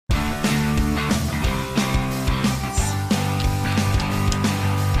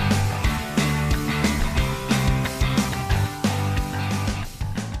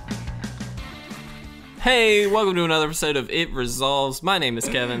Hey, welcome to another episode of It Resolves. My name is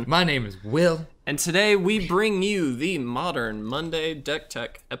Kevin. My name is Will. And today we bring you the Modern Monday Deck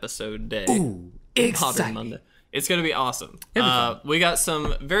Tech episode day. Ooh, exciting. Modern Monday. It's going to be awesome. It'll be We got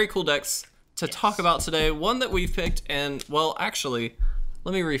some very cool decks to talk about today. One that we've picked and, well, actually,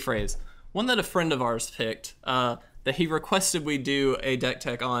 let me rephrase. One that a friend of ours picked that he requested we do a deck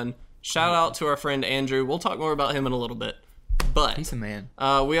tech on. Shout out to our friend Andrew. We'll talk more about him in a little bit. But He's a man.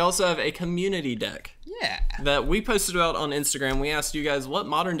 We also have a community deck. Yeah. That we posted about on Instagram. We asked you guys, what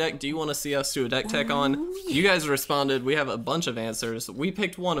modern deck do you want to see us do a deck tech on? You guys responded. We have a bunch of answers. We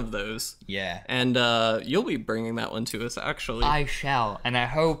picked one of those. Yeah. And you'll be bringing that one to us, actually. I shall, and I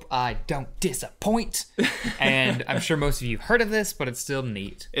hope I don't disappoint. And I'm sure most of you have heard of this, but it's still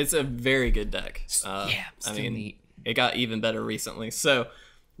neat. It's a very good deck. Still neat. It got even better recently. So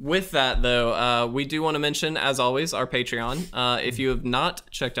with that, though, we do want to mention, as always, our Patreon. If you have not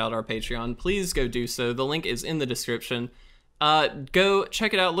checked out our Patreon, please go do so. The link is in the description. Go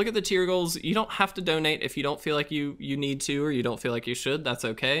check it out. Look at the tier goals. You don't have to donate if you don't feel like you need to, or you don't feel like you should. That's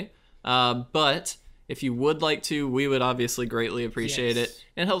okay. But if you would like to, we would obviously greatly appreciate it.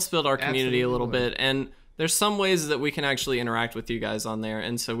 It helps build our community a little bit. And there's some ways that we can actually interact with you guys on there,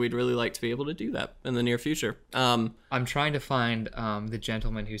 and so we'd really like to be able to do that in the near future. I'm trying to find the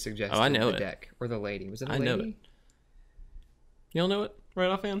gentleman who suggested the deck, or the lady. Was it a lady? I know it. You don't know it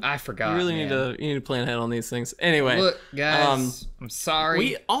right offhand? I forgot. You really need to plan ahead on these things. Anyway, look, guys, I'm sorry.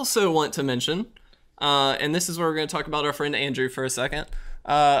 We also want to mention, and this is where we're going to talk about our friend Andrew for a second.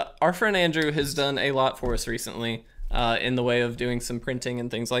 Our friend Andrew has done a lot for us recently. In the way of doing some printing and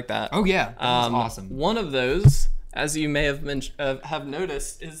things like that. Oh yeah, that's awesome. One of those, as you may have have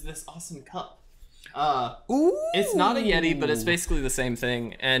noticed, is this awesome cup. Ooh. It's not a Yeti, but it's basically the same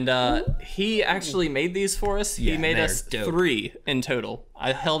thing. And he actually made these for us. He made us dope. 3 in total.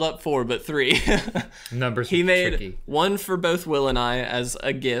 I held up 4, but 3. Numbers. He made tricky. one for both Will and I as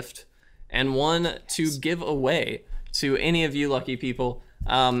a gift, and one to give away to any of you lucky people.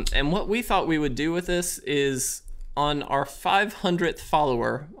 And what we thought we would do with this is, on our 500th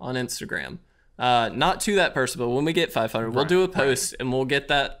follower on Instagram, not to that person, but when we get 500, we'll do a post and we'll get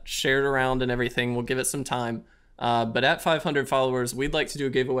that shared around and everything. We'll give it some time. But at 500 followers, we'd like to do a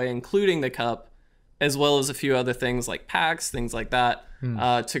giveaway, including the cup, as well as a few other things like packs, things like that,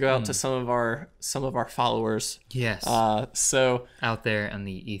 to go out to some of our followers. Yes. So out there on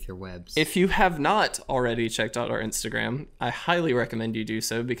the ether webs. If you have not already checked out our Instagram, I highly recommend you do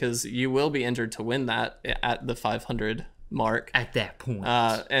so, because you will be entered to win that at the 500 mark. At that point.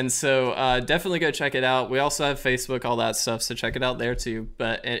 And so definitely go check it out. We also have Facebook, all that stuff, so check it out there too.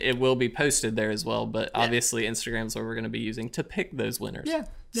 But it will be posted there as well. But obviously Instagram's what we're going to be using to pick those winners. Yeah.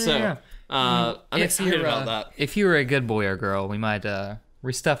 So I'm excited about that. If you were a good boy or girl, we might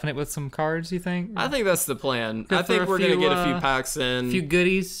restuffing it with some cards, you think? I think that's the plan. Good I think we're going to get a few packs in. A few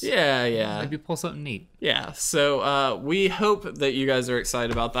goodies. Yeah. Maybe pull something neat. Yeah, so we hope that you guys are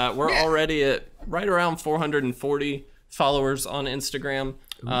excited about that. We're already at right around 440 followers on Instagram.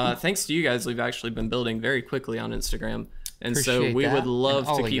 Thanks to you guys, we've actually been building very quickly on Instagram. And Appreciate so we that. would love And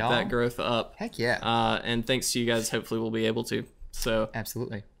to all keep y'all. that growth up. Heck yeah. And thanks to you guys, hopefully we'll be able to. So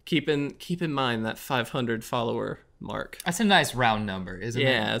Absolutely. keep in mind that 500 follower mark. That's a nice round number, isn't it?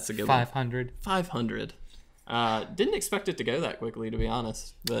 Yeah, that's a good one. 500. 500. Didn't expect it to go that quickly, to be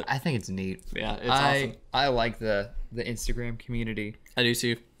honest. But I think it's neat. yeah, it's awesome. I like the Instagram community. I do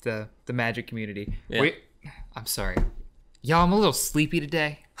too. The Magic community. Yeah. Wait, I'm sorry. Y'all, I'm a little sleepy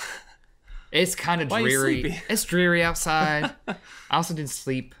today. It's kind of Why are you dreary. sleepy? It's dreary outside. I also didn't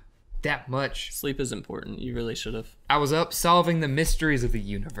sleep that much. Sleep is important. You really should have. I was up solving the mysteries of the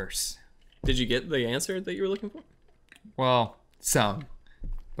universe. Did you get the answer that you were looking for? Well, some,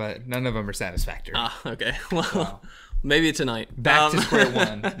 but none of them are satisfactory. Ah, okay. Well, maybe tonight. Back to square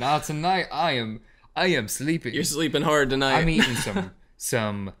one. Now tonight I am sleeping. You're sleeping hard tonight. I'm eating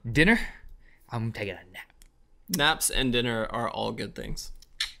some dinner. I'm taking a nap. Naps and dinner are all good things.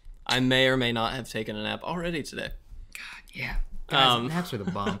 I may or may not have taken a nap already today. Yeah. Guys, naps are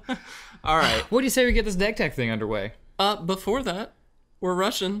the bomb. All right. What do you say we get this deck tech thing underway? Before that, we're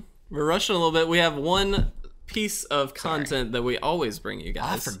rushing. We're rushing a little bit. We have one piece of content that we always bring you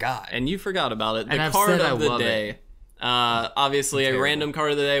guys. I forgot. And you forgot about it. The And I've card said I of the love day. it. Obviously, a Terrible. random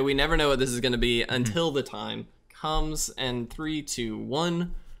card of the day. We never know what this is going to be until the time comes. And 3, 2,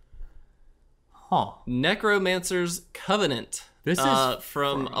 1. Huh. Necromancer's Covenant. This is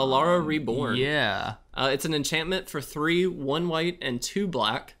from Alara Reborn. Yeah. It's an enchantment for 3, 1 white, and 2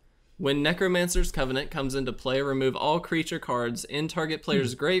 black. When Necromancer's Covenant comes into play, remove all creature cards in target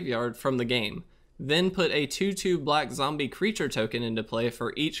player's graveyard from the game. Then put a 2/2 black zombie creature token into play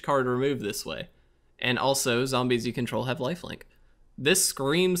for each card removed this way. and also zombies you control have lifelink. This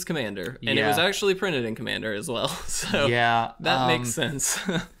screams Commander, and it Yeah. was actually printed in Commander as well. So Yeah, that makes sense.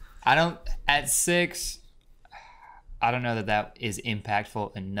 at 6, I don't know that is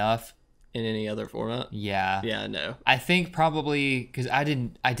impactful enough. In any other format? Yeah. Yeah, no. I think probably because I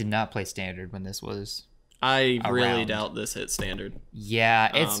did not play Standard when this was. I really Around. doubt this hits Standard. Yeah,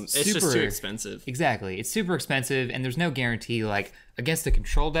 it's It's super just too expensive. Exactly, it's super expensive, and there's no guarantee. Like against the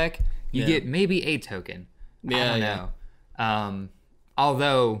control deck, you Yeah. get maybe a token. I Yeah, don't yeah. know.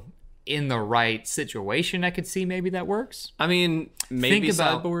 Although in the right situation, I could see maybe that works. I mean, maybe Think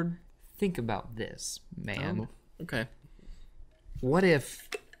about- sideboard. Think about this, man. Oh, okay. What if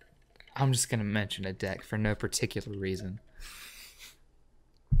I'm just gonna mention a deck for no particular reason?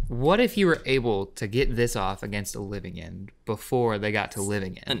 What if you were able to get this off against a Living End before they got to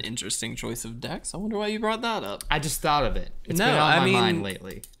Living End? An interesting choice of decks. I wonder why you brought that up. I just thought of it. It's No, been on I my mean, mind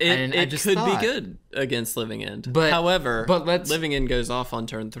lately. And I It just could thought, be good against Living End. But- However, but let's- Living End goes off on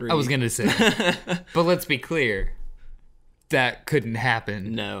turn 3. I was gonna say, but let's be clear, that couldn't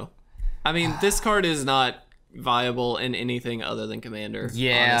happen. No. I mean, this card is not viable in anything other than Commander.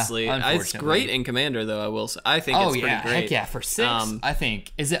 Yeah, honestly, it's unfortunately. great in Commander though. I will say, I think Oh it's pretty yeah, great. heck yeah! For 6, I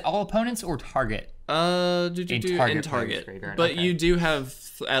think is it all opponents or target? In target target. players, right, But okay. you do have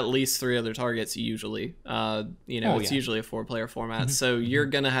at least 3 other targets usually. Oh, It's yeah. Mm-hmm. usually a 4-player format, so you're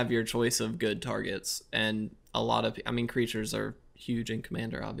gonna have your choice of good targets, and a lot of, I mean, creatures are huge in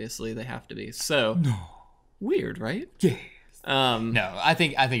Commander. Obviously, they have to be. So weird, right? Yeah. Um, No, I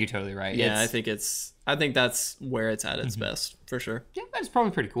think you're totally right. yeah, It's- I think that's where it's at Mm-hmm. its best for sure. yeah, that's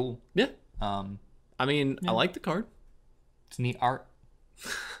probably pretty cool. Yeah, Um, I mean, I like the card. it's neat art.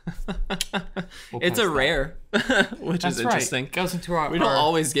 We'll It's post a that. rare, which That's is interesting. Right. Goes into our We don't our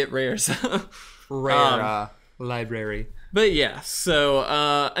always get rares. rare library. But yeah, so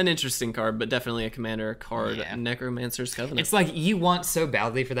an interesting card, but definitely a Commander card. Yeah. Necromancer's Covenant. It's like you want so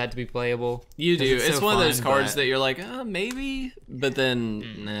badly for that to be playable. You 'cause do. It's so one of those fun, cards but- that you're like, maybe, but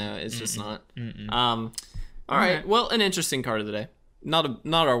then no, it's just not. All right. Okay. Well, an interesting card of the day. Not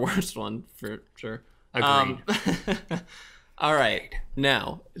our worst one for sure. Agreed. All right.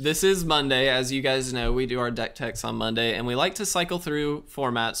 Now, this is Monday. As you guys know, we do our deck techs on Monday, and we like to cycle through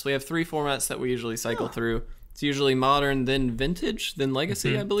formats. We have 3 formats that we usually cycle through. It's usually Modern, then Vintage, then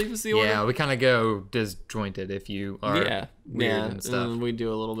Legacy, I believe is the order. Yeah, we kind of go disjointed if you are Yeah, weird yeah, and stuff. we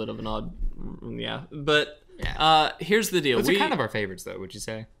do a little bit of an odd, yeah. But Yeah. here's the deal. Those are kind of our favorites, though. Would you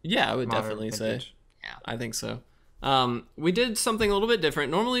say? yeah, I would Modern, definitely vintage. say, Yeah. I think so. We did something a little bit different.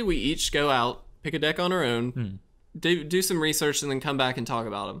 Normally, we each go out, pick a deck on our own, do some research, and then come back and talk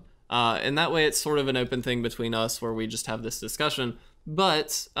about them. And that way, it's sort of an open thing between us where we just have this discussion.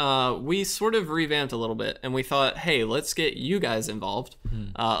 But we sort of revamped a little bit, and we thought, hey, let's get you guys involved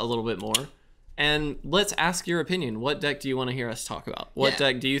a little bit more. And let's ask your opinion. What deck do you want to hear us talk about? What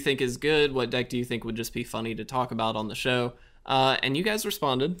Yeah. deck do you think is good? What deck do you think would just be funny to talk about on the show? And you guys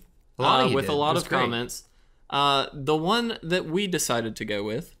responded A lot of you with did. a lot It was of great. comments. The one that we decided to go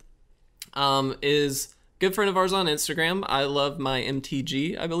with is a good friend of ours on Instagram. I love my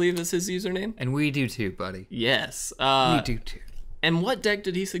MTG, I believe is his username. And we do too, buddy. Yes. We do too. And what deck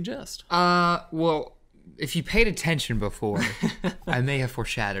did he suggest? Well, if you paid attention before, I may have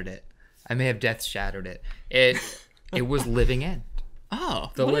foreshadowed it. I may have death shadowed it. It was Living End.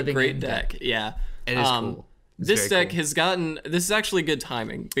 Oh, The what a Living great End deck. deck. Yeah. It is cool. It's This very deck cool. has gotten, this is actually good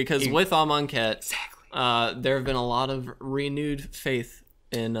timing because with Amonkhet, Exactly. there have been a lot of renewed faith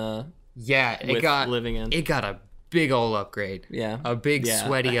in, Yeah, it with got Living End. It got a big ol' upgrade. Yeah. A big Yeah.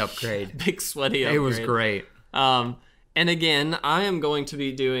 sweaty upgrade. big sweaty upgrade. It was great. And again, I am going to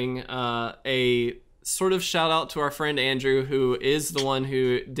be doing a sort of shout out to our friend Andrew, who is the one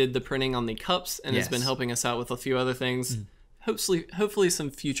who did the printing on the cups and has been Yes. helping us out with a few other things. Hopefully some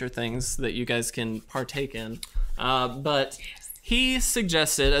future things that you guys can partake in. But he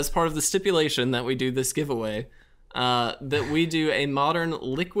suggested, as part of the stipulation that we do this giveaway, that we do a modern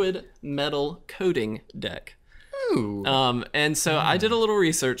liquid metal coating deck. Ooh. And so I did a little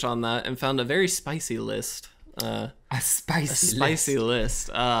research on that and found a very spicy list. A spicy List.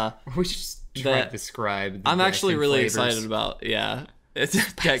 We should just try that to describe the I'm decks actually and really flavors. excited about. Yeah,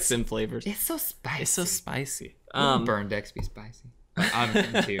 it's decks and flavors. It's so spicy. It's so spicy. Wouldn't burn decks be spicy?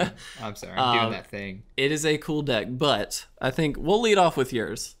 I'm too. I'm sorry. I'm doing that thing. It is a cool deck, but I think we'll lead off with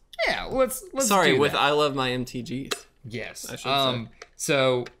yours. Yeah, let's Sorry, do with that. I love my MTGs. Yes. I should say.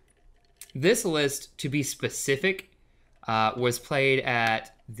 So this list, to be specific, was played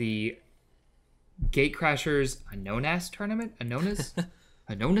at the Gatecrashers Anonas tournament. Anonas.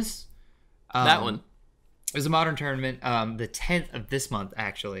 That one. It was a modern tournament, the 10th of this month,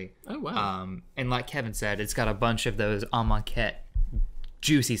 actually. Oh, wow. And like Kevin said, it's got a bunch of those Amonkhet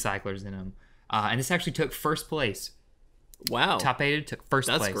juicy cyclers in them. And this actually took first place. Wow. Top 8 took first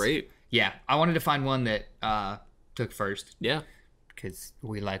place. That's great. Yeah, I wanted to find one that took first. Yeah. Because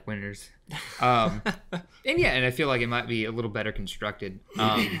we like winners. And I feel like it might be a little better constructed.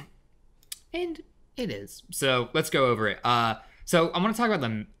 And it is. So let's go over it. So I'm going to talk about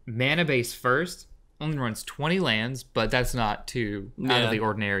the mana base first. Only runs 20 lands, but that's not too out of the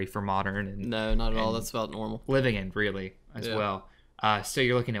ordinary for modern. And, no, not at all. That's about normal. Living End, really, as well. So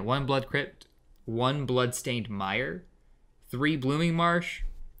you're looking at 1 Blood Crypt, 1 Bloodstained Mire, 3 Blooming Marsh,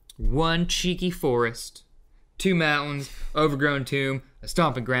 1 Cheeky Forest, 2 Mountains, Overgrown Tomb, a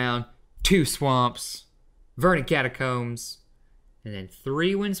Stomping Ground, 2 Swamps, Verdant Catacombs, and then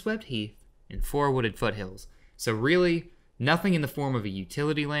 3 Windswept Heath and 4 Wooded Foothills. So really, nothing in the form of a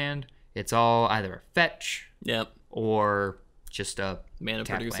utility land. It's all either a fetch or just a mana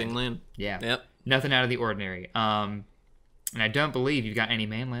producing land. Yeah. Yep. Nothing out of the ordinary. And I don't believe you've got any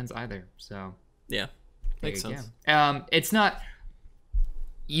man lands either. So yeah, makes sense. It's not.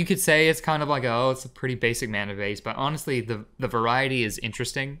 You could say it's kind of like it's a pretty basic mana base, but honestly, the variety is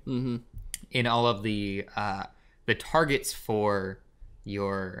interesting in all of the targets for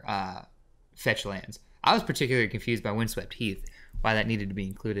your fetch lands. I was particularly confused by Windswept Heath, why that needed to be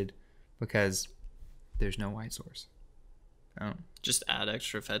included. Because there's no white source. Just add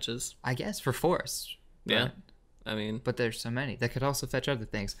extra fetches. I guess for forests. Yeah. I mean. But there's so many that could also fetch other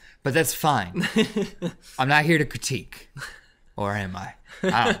things. But that's fine. I'm not here to critique. Or am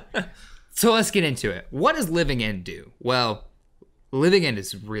I? So let's get into it. What does Living End do? Well, Living End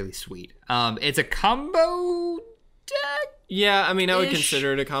is really sweet. It's a combo deck. Yeah, I mean, I would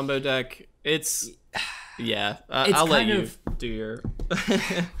consider it a combo deck. It's. Yeah. I'll let you do your.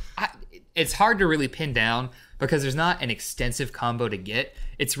 It's hard to really pin down because there's not an extensive combo to get.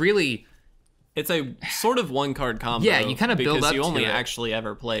 It's really... It's a sort of one-card combo. Yeah, you kind of build up to it. Because you only actually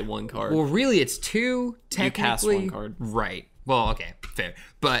ever play one card. Well, really, it's 2, technically. You cast one card. Right. Well, okay, fair.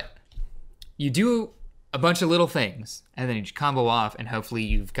 But you do a bunch of little things, and then you combo off, and hopefully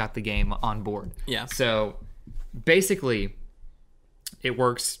you've got the game on board. Yeah. So, basically, it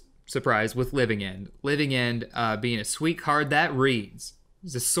works, surprise, with Living End. Living End being a sweet card that reads...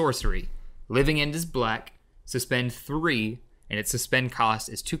 It's a sorcery. Living End is black. Suspend 3, and its suspend cost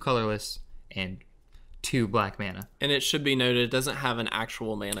is 2 colorless and 2 black mana. And it should be noted, it doesn't have an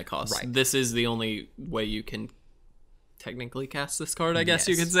actual mana cost. Right. This is the only way you can technically cast this card, I guess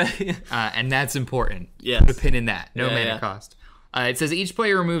you could say. And that's important. Yes. Put a pin in that. No mana cost. It says each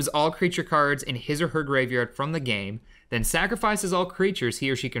player removes all creature cards in his or her graveyard from the game, then sacrifices all creatures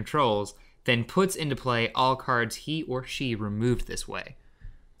he or she controls, then puts into play all cards he or she removed this way.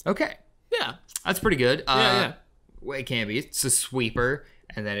 Okay. Yeah. That's pretty good. Yeah. Well, it can be. It's a sweeper,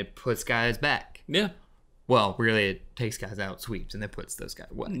 and then it puts guys back. Yeah. Well, really, it takes guys out, sweeps, and then puts those guys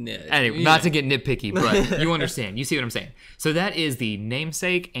away. Anyway, Yeah. not to get nitpicky, but you understand. You see what I'm saying. So that is the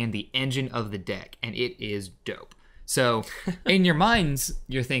namesake and the engine of the deck, and it is dope. So in your minds,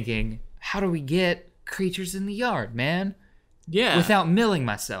 you're thinking, how do we get creatures in the yard, man? Yeah. Without milling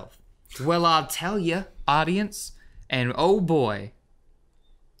myself. Well, I'll tell you, audience, and oh boy,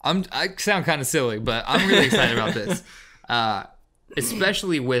 I sound kind of silly, but I'm really excited about this.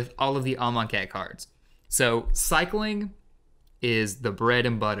 Especially with all of the Amonkhet cards. So cycling is the bread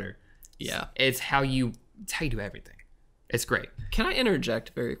and butter. Yeah. It's how you do everything. It's great. Can I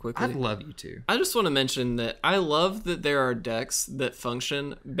interject very quickly? I'd love you to. I just want to mention that I love that there are decks that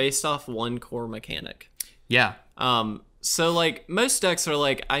function based off one core mechanic. Yeah. So like most decks are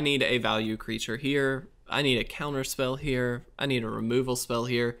like, I need a value creature here, I need a counter spell here, I need a removal spell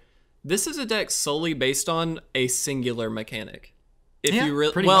here. This is a deck solely based on a singular mechanic. If you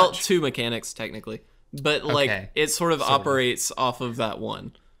really, well, much. 2 mechanics technically, but like it sort of operates off of that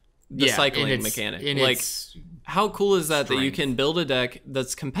one, the cycling mechanic. Like, how cool is that? That you can build a deck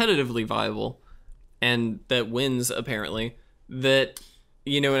that's competitively viable, and that wins apparently. That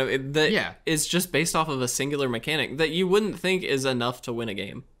is just based off of a singular mechanic that you wouldn't think is enough to win a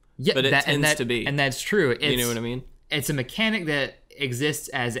game. Yeah, but it tends to be, and that's true. You know what I mean? It's a mechanic that exists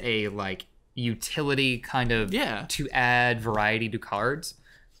as a like utility kind of to add variety to cards,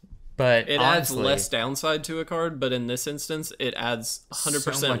 but it adds less downside to a card. But in this instance, it adds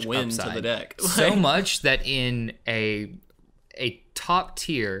 100% win upside to the deck. So much that in a top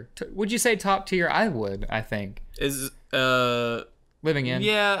tier, would you say top tier? I would. I think is Living End.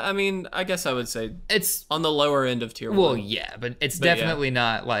 Yeah, I mean, I guess I would say it's on the lower end of tier 1. Well, yeah, but it's definitely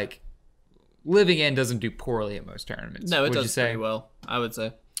not like Living End doesn't do poorly at most tournaments. No, it does pretty well, I would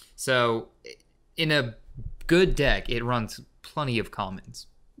say. So, in a good deck, it runs plenty of commons.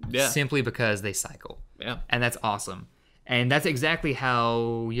 Yeah. Simply because they cycle. Yeah. And that's awesome. And that's exactly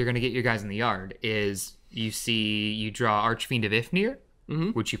how you're going to get your guys in the yard, is you draw Archfiend of Ifnir,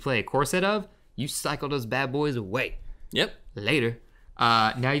 which you play a core set of, you cycle those bad boys away. Yep. Later.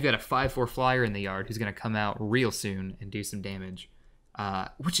 Now you've got a 5/4 flyer in the yard who's going to come out real soon and do some damage,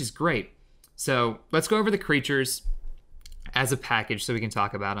 which is great. So let's go over the creatures as a package so we can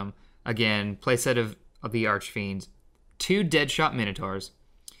talk about them. Again, playset of the Archfiends, 2 Deadshot Minotaurs.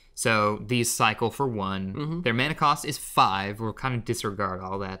 So these cycle for 1. Their mana cost is 5. We'll kind of disregard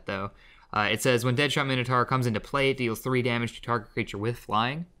all that, though. It says, when Deadshot Minotaur comes into play, it deals 3 damage to target creature with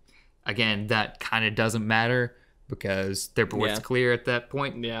flying. Again, that kind of doesn't matter because their board's clear at that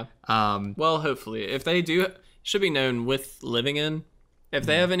point. Yeah. Well, hopefully. If they do, should be known with Living In, if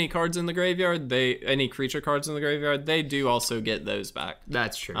they have any cards in the graveyard, any creature cards in the graveyard, they do also get those back.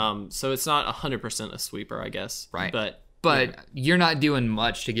 That's true. So it's not 100% a sweeper, I guess. Right. But you're not doing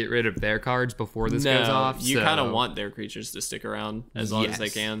much to get rid of their cards before this goes off. You kind of want their creatures to stick around as long as they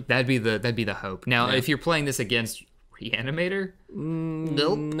can. That'd be the hope. Now, if you're playing this against Reanimator,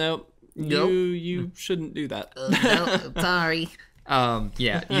 nope. You shouldn't do that. No, sorry.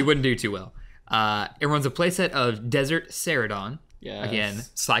 You wouldn't do too well. It runs a playset of Desert Ceradon. Yeah. Again,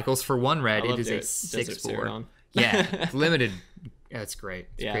 cycles for 1 red. It is a 6/4. Yeah, limited. That's great.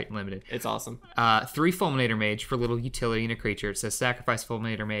 It's great and limited. It's awesome. 3 Fulminator Mage for little utility in a creature. It says sacrifice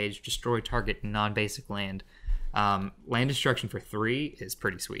Fulminator Mage, destroy target non-basic land. Land destruction for 3 is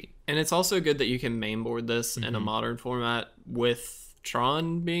pretty sweet. And it's also good that you can mainboard this in a modern format with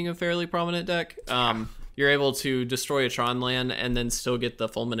Tron being a fairly prominent deck. You're able to destroy a Tron land and then still get the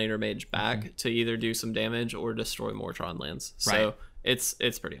Fulminator Mage back to either do some damage or destroy more Tron lands. So it's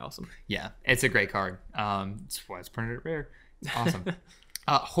pretty awesome. Yeah, it's a great card. That's why it's printed at rare. It's awesome.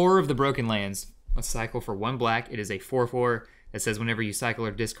 Horror of the Broken Lands. A cycle for 1 black. It is a 4/4 that says whenever you cycle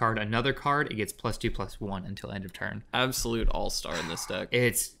or discard another card, it gets +2/+1 until end of turn. Absolute all-star in this deck.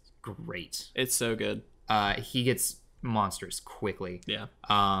 It's great. It's so good. He gets monsters quickly. Yeah.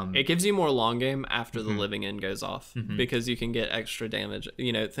 It gives you more long game after the Living In goes off because you can get extra damage,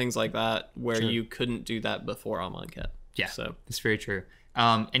 things like that where you couldn't do that before Amonkhet. Yeah, so that's very true.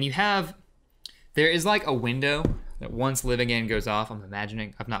 And there is like a window that once Living In goes off, I'm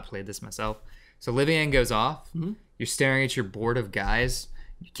imagining, I've not played this myself. So Living In goes off, you're staring at your board of guys.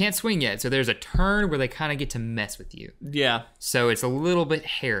 You can't swing yet, so there's a turn where they kind of get to mess with you. Yeah. So it's a little bit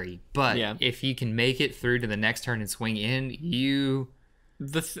hairy, but if you can make it through to the next turn and swing in,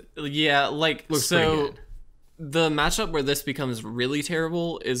 looks pretty good. The matchup where this becomes really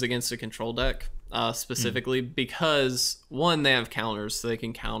terrible is against a control deck, specifically because, 1, they have counters, so they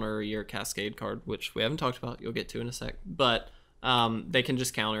can counter your Cascade card, which we haven't talked about. You'll get to in a sec. But they can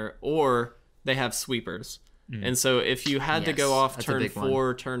just counter, or they have sweepers. And so if you had to go off turn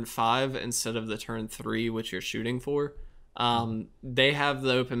 4, turn 5 instead of the turn 3, which you're shooting for, they have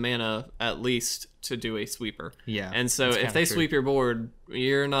the open mana at least to do a sweeper. Yeah. And so if they sweep your board,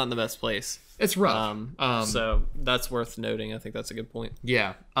 you're not in the best place. It's rough. So that's worth noting. I think that's a good point.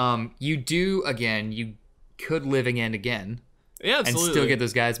 Yeah. You could Living In again. Yeah, absolutely. And still get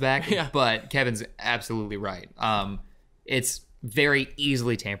those guys back. Yeah. But Kevin's absolutely right. It's very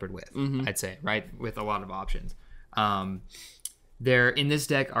easily tampered with, I'd say, right? With a lot of options. There in this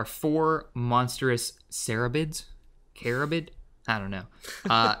deck are 4 monstrous Carabids. Carabid? I don't know.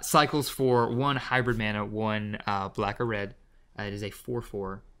 Cycles for 1 hybrid mana, 1 black or red. It is a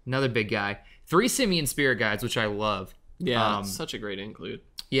 4/4. Another big guy. 3 Simian Spirit Guides, which I love. Yeah, such a great include.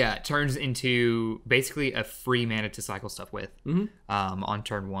 Yeah, it turns into basically a free mana to cycle stuff with. On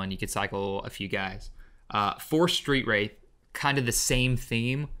turn 1, you could cycle a few guys. 4 Street Wraith. Kind of the same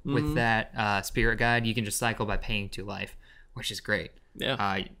theme with that Spirit Guide. You can just cycle by paying 2 life, which is great.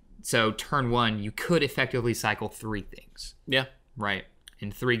 Yeah. So turn 1, you could effectively cycle 3 things. Yeah. Right.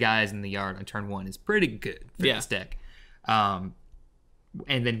 And 3 guys in the yard on turn 1 is pretty good for this deck. And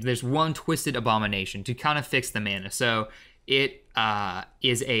then there's 1 Twisted Abomination to kind of fix the mana. So it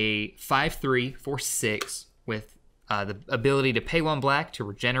is a 5/3 for 6 with the ability to pay 1 black to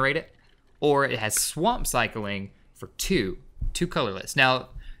regenerate it, or it has Swamp Cycling for 2 colorless. Now,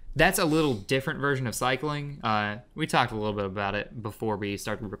 that's a little different version of cycling. We talked a little bit about it before we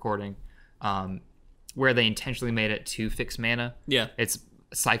started recording, where they intentionally made it 2 fixed mana. Yeah. It's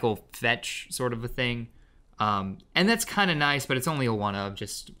cycle fetch sort of a thing. And that's kind of nice, but it's only a 1-of,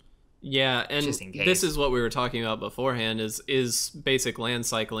 just in case. This is what we were talking about beforehand, is basic land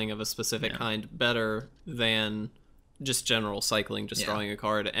cycling of a specific kind better than just general cycling, just drawing a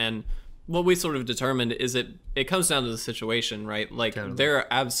card. And what we sort of determined is it comes down to the situation, right? Like, there are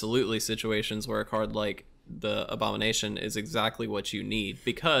absolutely situations where a card like the Abomination is exactly what you need,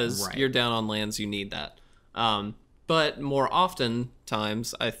 because you're down on lands, you need that. But more often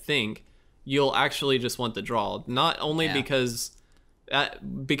times, I think you'll actually just want the draw, not only because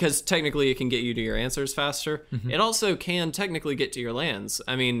technically it can get you to your answers faster. It also can technically get to your lands.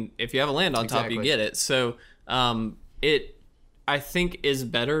 I mean, if you have a land on top, you get it. So it, I think, is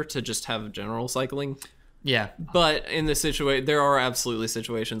better to just have general cycling. Yeah. But in the situation, there are absolutely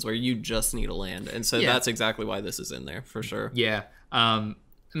situations where you just need a land. And so that's exactly why this is in there, for sure. Yeah. I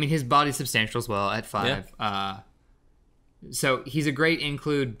mean, his body's substantial as well at 5. Yeah. So he's a great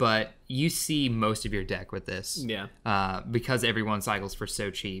include, but you see most of your deck with this. Yeah. Because everyone cycles for so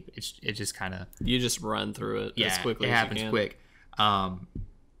cheap, it just kind of... You just run through it as quickly as you can. It happens quick.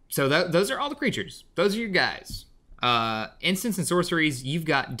 So those are all the creatures. Those are your guys. Instants and sorceries, you've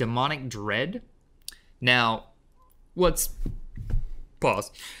got Demonic Dread. Now,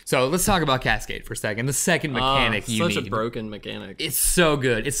 pause. So let's talk about Cascade for a second. The second mechanic you need. Such a broken mechanic. It's so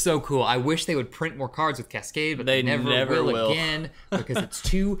good. It's so cool. I wish they would print more cards with Cascade, but they never will again because it's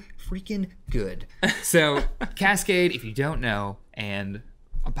too freaking good. So Cascade, if you don't know, and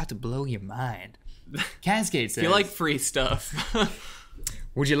I'm about to blow your mind, Cascade says... If you like free stuff.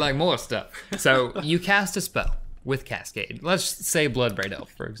 Would you like more stuff? So you cast a spell with Cascade. Let's say Bloodbraid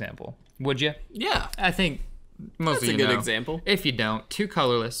Elf, for example. Would you? Yeah. I think most of you know. That's a good example. If you don't, 2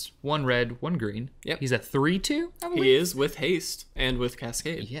 colorless, 1 red, 1 green. Yep. He's a 3/2, I believe. He is with haste and with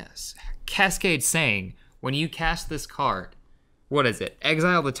Cascade. Yes. Cascade saying, when you cast this card, what is it?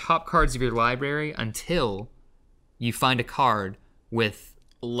 Exile the top cards of your library until you find a card with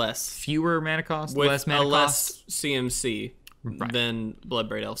fewer mana cost, less mana cost. Less CMC than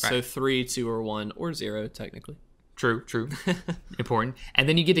Bloodbraid Elf. So 3, 2, or 1, or 0, technically. True. Important. And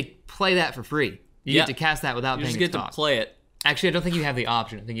then you get to play that for free. You get to cast that without paying its cost. You just get to play it. Actually, I don't think you have the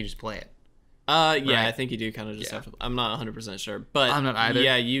option. I think you just play it. Yeah, I think you do kind of just have to. I'm not 100% sure. But I'm not either.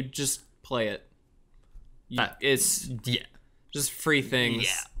 Yeah, you just play it. It's just free things.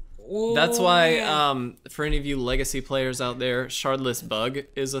 Yeah. That's why, for any of you Legacy players out there, Shardless Bug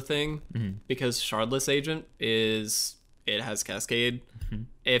is a thing. Because Shardless Agent it has Cascade.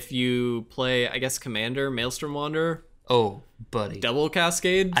 If you play, I guess, Commander, Maelstrom Wanderer. Oh, buddy. Double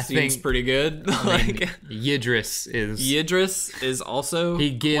Cascade seems pretty good. Yidris is also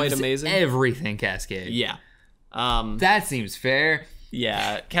quite amazing. Everything Cascade. Yeah. That seems fair.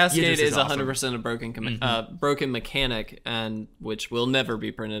 Yeah, Cascade is 100% a broken mechanic, and which will never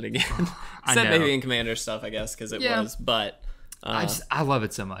be printed again. Except maybe in Commander stuff, I guess, because it was. But I love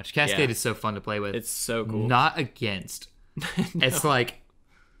it so much. Cascade is so fun to play with. It's so cool. Not against. No. It's like...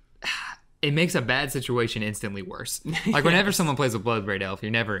 It makes a bad situation instantly worse. Like, whenever someone plays a Bloodbraid Elf,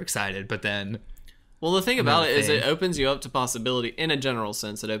 you're never excited, but then... Well, the thing about it is it opens you up to possibility. In a general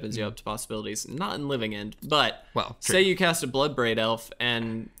sense, it opens you up to possibilities. Not in Living End, but say you cast a Bloodbraid Elf,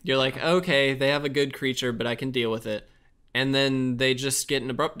 and you're like, okay, they have a good creature, but I can deal with it. And then they just get an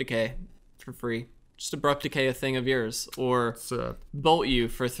Abrupt Decay for free. Just Abrupt Decay a thing of yours. Or bolt you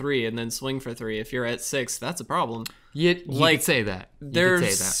for 3 and then swing for 3. If you're at 6, that's a problem. You could say that.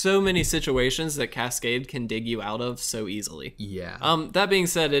 There's so many situations that Cascade can dig you out of so easily. Yeah. That being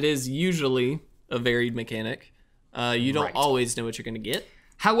said, it is usually a varied mechanic. You don't always know what you're going to get.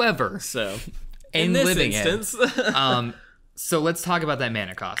 However, in this instance, so let's talk about that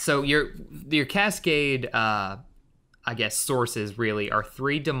mana cost. So your Cascade, I guess, sources really are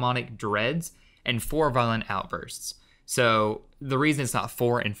 3 Demonic Dreads and 4 Violent Outbursts. So the reason it's not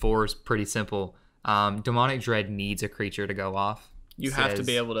 4 and 4 is pretty simple. Demonic Dread needs a creature to go off. You have to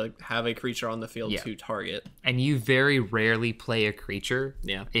be able to have a creature on the field to target. And you very rarely play a creature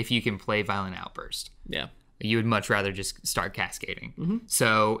if you can play Violent Outburst. Yeah. You would much rather just start cascading.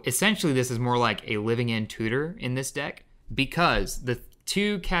 So essentially this is more like a Living End tutor in this deck, because the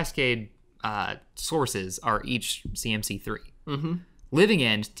 2 Cascade sources are each CMC 3. Living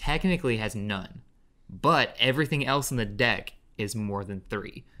End technically has none, but everything else in the deck is more than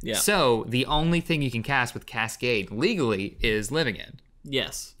 3. Yeah. So the only thing you can cast with Cascade legally is Living End.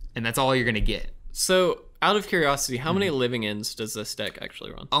 Yes. And that's all you're going to get. So out of curiosity, how many Living Ends does this deck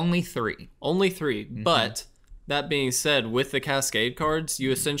actually run? Only 3. Only 3. But that being said, with the Cascade cards,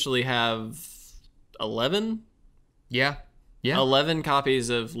 you essentially have 11? Yeah. 11 copies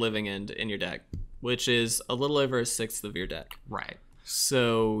of Living End in your deck, which is a little over 1/6 of your deck. Right.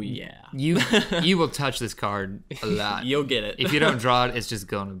 So yeah, you will touch this card a lot. You'll get it. If you don't draw it, it's just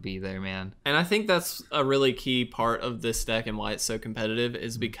gonna be there, man. And I think that's a really key part of this deck and why it's so competitive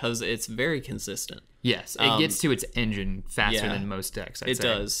is because it's very consistent. Yes, it gets to its engine faster than most decks. It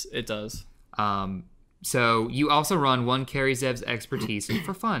does. So you also run 1 Carry Zev's Expertise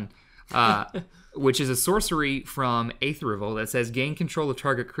for fun. Which is a sorcery from 8th Revolt that says gain control of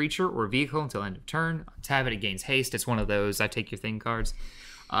target creature or vehicle until end of turn. Tap it, it gains haste. It's one of those I take your thing cards.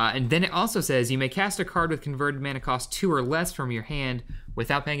 And then it also says you may cast a card with converted mana cost 2 or less from your hand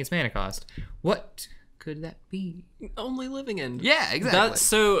without paying its mana cost. What could that be? Only Living End. Yeah, exactly.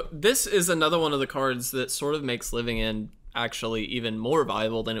 So this is another one of the cards that sort of makes Living End actually even more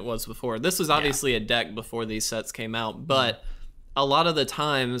viable than it was before. This was obviously a deck before these sets came out, but a lot of the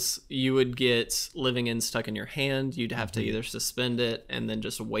times you would get Living End stuck in your hand. You'd have to either suspend it and then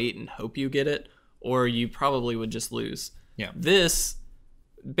just wait and hope you get it, or you probably would just lose. Yeah. This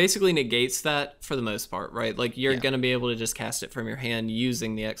basically negates that for the most part, right? Like you're going to be able to just cast it from your hand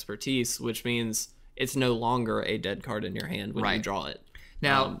using the expertise, which means it's no longer a dead card in your hand when you draw it.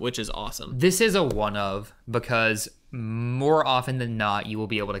 Now, which is awesome. This is a one of, because more often than not, you will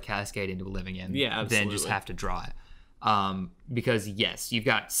be able to cascade into a Living End than just have to draw it. Because yes, you've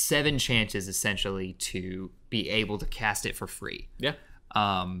got 7 chances essentially to be able to cast it for free. Yeah.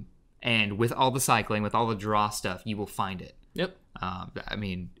 And with all the cycling, with all the draw stuff, you will find it. Yep. I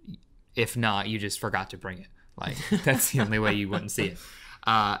mean, if not, you just forgot to bring it. Like, that's the only way you wouldn't see it.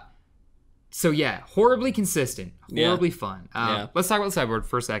 So yeah, horribly consistent, horribly fun. Let's talk about the sideboard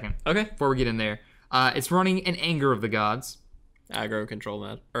for a second. Okay. Before we get in there. It's running an Anger of the Gods. Aggro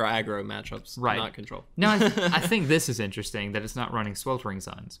matchups, right? Not control. Now, I think this is interesting that it's not running Sweltering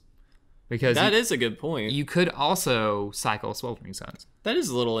Suns, because that is a good point. You could also cycle Sweltering Suns. That is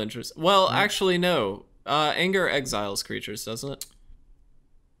a little interesting. Well, actually, no. Anger exiles creatures, doesn't it?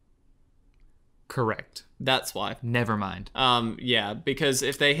 Correct. That's why. Never mind. Yeah, because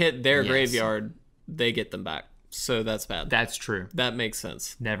if they hit their graveyard, they get them back. So that's bad. That's true. That makes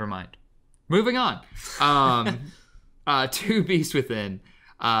sense. Never mind. Moving on. To Beast Within.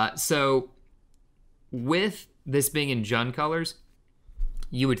 So with this being in Jund colors,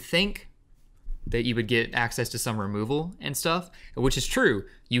 you would think that you would get access to some removal and stuff, which is true.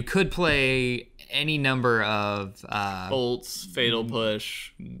 You could play any number of bolts, fatal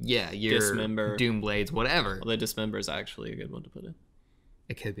push, your dismember, doom blades, whatever. Well, the dismember is actually a good one to put in.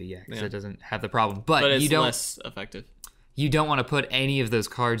 It could be, because it doesn't have the problem, but it's you don't, less effective. You don't want to put any of those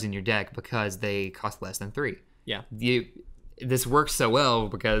cards in your deck because they cost less than 3. Yeah. This works so well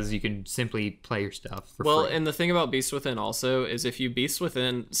because you can simply play your stuff for free. Well, and the thing about Beast Within also is if you Beast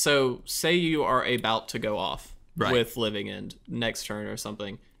Within, so say you are about to go off with Living End next turn or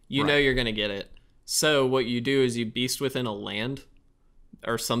something, you know you're going to get it. So what you do is you Beast Within a land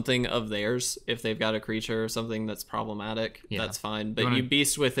or something of theirs. If they've got a creature or something that's problematic, that's fine. But you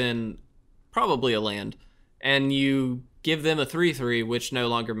Beast Within probably a land, and you give them a 3/3, which no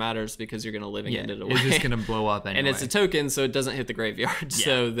longer matters because you're going to Living End it away. It's just going to blow up anyway. And it's a token, so it doesn't hit the graveyard,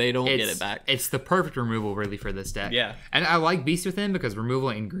 so they don't get it back. It's the perfect removal, really, for this deck. Yeah. And I like Beast Within because removal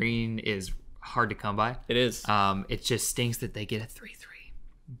in green is hard to come by. It is. It just stinks that they get a 3/3.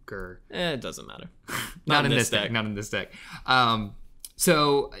 Grr. It doesn't matter. Not in this deck. Not in this deck.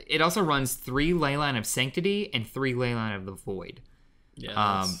 So it also runs 3 Leyline of Sanctity and 3 Leyline of the Void.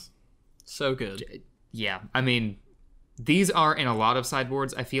 Yeah. So good. Yeah. I mean, these are in a lot of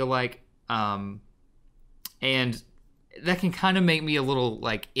sideboards, I feel like. And that can kind of make me a little,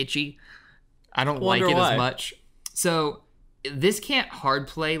 like, itchy. I don't like it as much. So this can't hard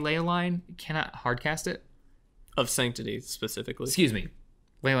play Leyline. Cannot hard cast it. Of Sanctity, specifically. Excuse me.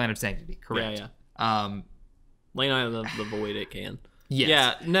 Leyline of Sanctity, correct. Yeah. Leyline of the Void, it can. Yes.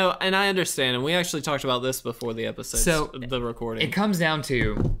 Yeah, no, and I understand, and we actually talked about this before the episode, so the recording. It comes down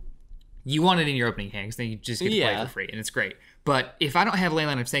to, you want it in your opening hand, because then you just get to play it for free, and it's great. But if I don't have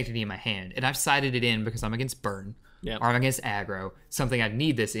Leyline of Sanctity in my hand, and I've sided it in because I'm against burn, or I'm against aggro, something I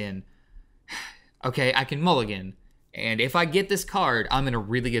need this in, okay, I can mulligan, and if I get this card, I'm in a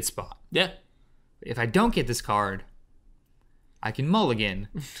really good spot. Yeah. If I don't get this card, I can mulligan,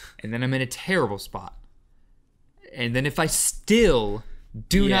 and then I'm in a terrible spot. And then if I still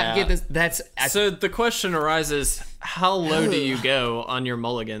do not get this, so the question arises, how low do you go on your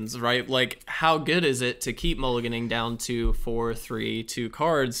mulligans, right? Like, how good is it to keep mulliganing down to 4, 3, 2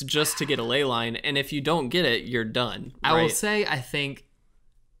 cards just to get a ley line? And if you don't get it, you're done. Right? I will say, I think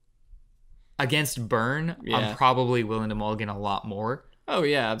against burn, I'm probably willing to mulligan a lot more. Oh,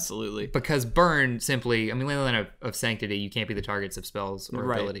 yeah, absolutely. Because burn simply, I mean, Leyline of Sanctity, you can't be the targets of spells or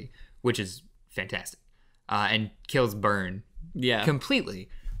ability, which is fantastic. And kills burn completely.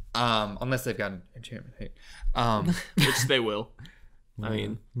 Unless they've got an enchantment hate. Which they will. I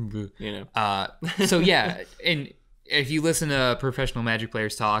mean, you know. So, yeah, and if you listen to professional Magic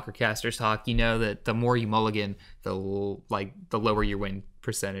players talk or casters talk, you know that the more you mulligan, the lower your win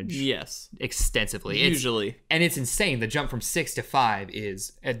percentage. Yes. Extensively. Usually. And it's insane. The jump from 6 to 5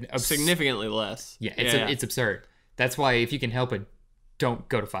 is significantly less. Yeah, it's absurd. That's why if you can help it, don't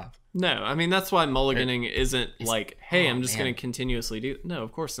go to 5. No, I mean, that's why mulliganing isn't like, hey, I'm just going to continuously do. No,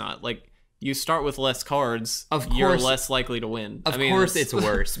 of course not. Like, you start with less cards, you're less likely to win. Of course it's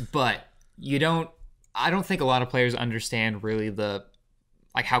worse, but I don't think a lot of players understand really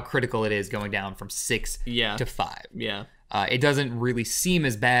like how critical it is going down from 6 to 5. Yeah. It doesn't really seem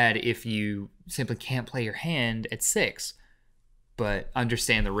as bad if you simply can't play your hand at 6, but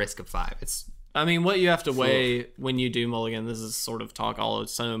understand the risk of 5. I mean, what you have to weigh when you do mulligan, this is sort of talk all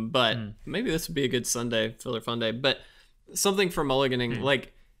its own, but maybe this would be a good Sunday, filler fun day, but something for mulliganing,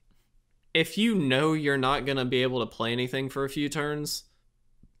 like, if you know you're not going to be able to play anything for a few turns,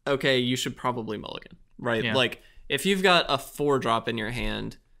 okay, you should probably mulligan, right? Yeah. Like, if you've got a 4-drop in your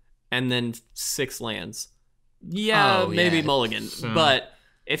hand and then 6 lands, maybe mulligan. But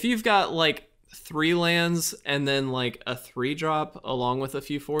if you've got, like, 3 lands and then, like, a 3-drop along with a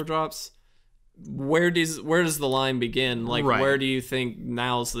few 4-drops, where does the line begin? Like, where do you think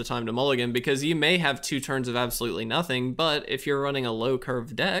now's the time to mulligan? Because you may have 2 turns of absolutely nothing, but if you're running a low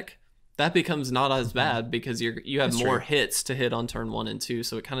curve deck, that becomes not as bad because you have more hits to hit on turn 1 and 2,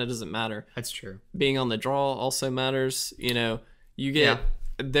 so it kind of doesn't matter. That's true. Being on the draw also matters. You know, you get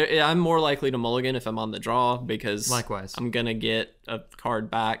I'm more likely to mulligan if I'm on the draw because likewise I'm gonna get a card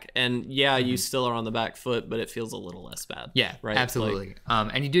back, and you still are on the back foot, but it feels a little less bad. Yeah, right. Absolutely.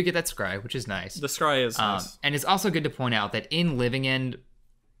 Like, and you do get that scry, which is nice. The scry is nice, and it's also good to point out that in Living End,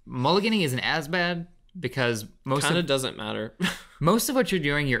 mulliganing isn't as bad because most kind of doesn't matter. Most of what you're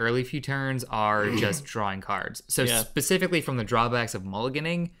doing your early few turns are just drawing cards. So specifically from the drawbacks of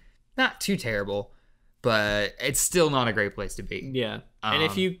mulliganing, not too terrible, but it's still not a great place to be. Yeah. And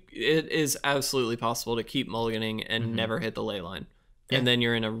it is absolutely possible to keep mulliganing and never hit the ley line. And then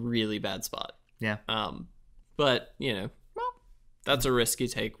you're in a really bad spot. Yeah. But, you know, that's a risk you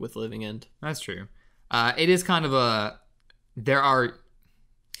take with Living End. That's true. It is kind of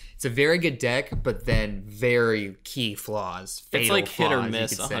it's a very good deck, but then very key flaws. It's like flaws, hit or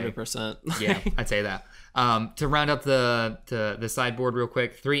miss 100%. Yeah, I'd say that. To round up the sideboard real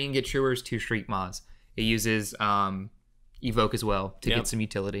quick, 3 Ingot Chewers, 2 Shriek Maws. It uses Evoke as well to get some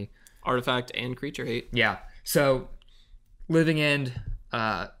utility. Artifact and creature hate. Yeah. So, Living End,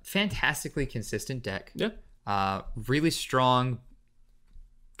 fantastically consistent deck. Yeah. Really strong.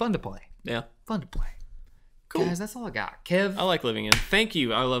 Fun to play. Yeah. Fun to play. Cool. Guys, that's all I got. Kev? I like Living End. Thank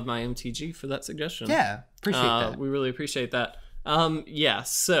you. I love my MTG for that suggestion. Yeah. Appreciate that. We really appreciate that.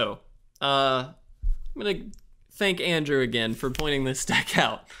 So, I'm going to thank Andrew again for pointing this deck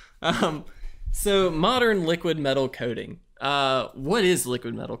out. So, modern liquid metal coating. What is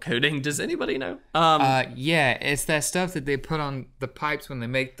liquid metal coating? Does anybody know? Yeah, it's that stuff that they put on the pipes when they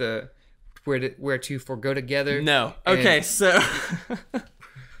make the where two four go together. No. Okay, so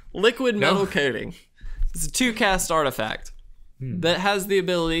liquid metal coating. It's a 2-cast artifact that has the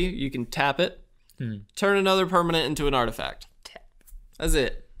ability, you can tap it, turn another permanent into an artifact. That's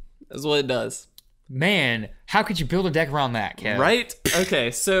it. That's what it does. Man, how could you build a deck around that, Kev? Right?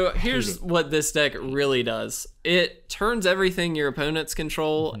 Okay, so here's what this deck really does. It turns everything your opponents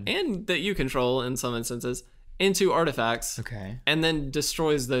control, and that you control in some instances, into artifacts. Okay. And then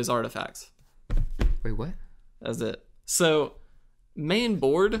destroys those artifacts. Wait, what? That's it. So, main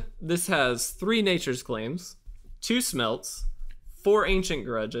board, this has 3 Nature's Claims, 2 Smelts, 4 Ancient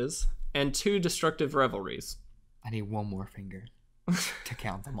Grudges, and 2 Destructive Revelries. I need one more finger to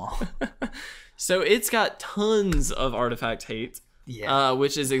count them all. So it's got tons of artifact hate,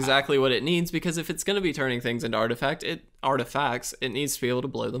 which is exactly what it needs, because if it's going to be turning things into artifacts, it needs to be able to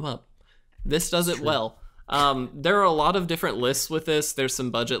blow them up. This does it well. There are a lot of different lists with this. There's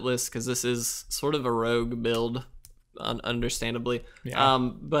some budget lists, because this is sort of a rogue build, understandably.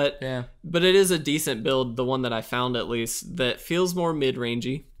 But it is a decent build, the one that I found at least, that feels more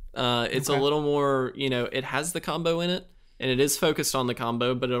mid-rangey. It's a little more, it has the combo in it, and it is focused on the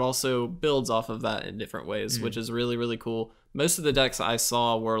combo, but it also builds off of that in different ways, which is really, really cool. Most of the decks I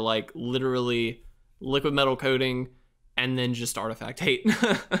saw were like literally liquid metal coating and then just artifact hate.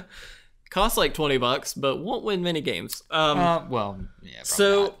 Costs like $20, but won't win many games.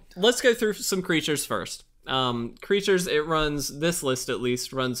 So let's go through some creatures first. Creatures, it runs, this list at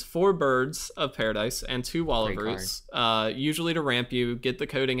least, runs 4 Birds of Paradise and 2 Wall of Roots, usually to ramp you, get the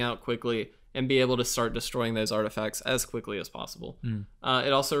coating out quickly, and be able to start destroying those artifacts as quickly as possible.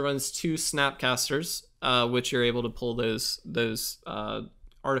 It also runs 2 Snapcasters, which you're able to pull those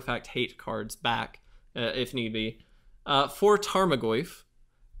artifact hate cards back if need be. 4 Tarmogoyf.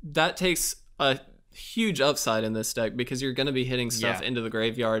 That takes a huge upside in this deck because you're going to be hitting stuff into the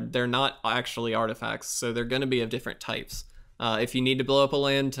graveyard. They're not actually artifacts, so they're going to be of different types. If you need to blow up a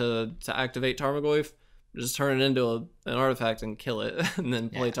land to activate Tarmogoyf, just turn it into an artifact and kill it, and then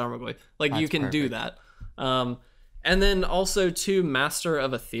play Tarmogoyf. Like, you can do that. And then also to Master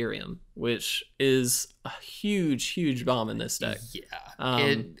of Ethereum, which is a huge bomb in this deck. Yeah,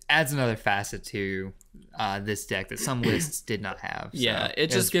 it adds another facet to this deck that some lists did not have. So yeah,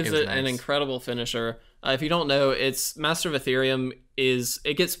 it just gives it nice. an incredible finisher. If you don't know, it's Master of Ethereum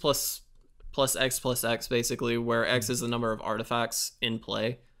it gets plus X basically, where X is the number of artifacts in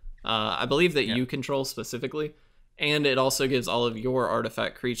play. I believe that you control specifically, and it also gives all of your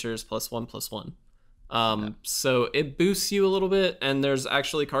artifact creatures +1/+1. So it boosts you a little bit, and there's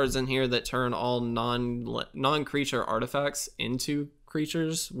actually cards in here that turn all non-creature artifacts into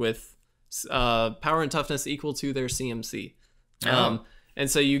creatures with power and toughness equal to their CMC. And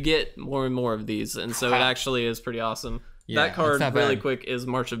so you get more and more of these, and so it actually is pretty awesome. That card, really quick, is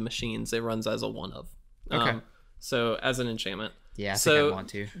March of Machines. It runs as a 1/of. So as an enchantment. Yeah, I think I want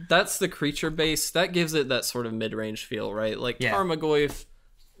to. That's the creature base. That gives it that sort of mid-range feel, right? Like Tarmogoyf,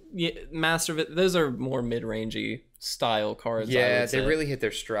 Master of it, those are more mid-rangey style cards. Yeah, they really hit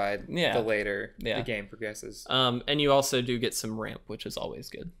their stride the later the game progresses. And you also do get some ramp, which is always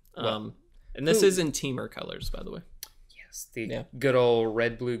good. And this is in Teamer colors, by the way. Yes, the good old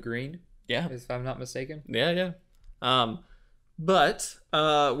red, blue, green. Yeah, if I'm not mistaken. Yeah. But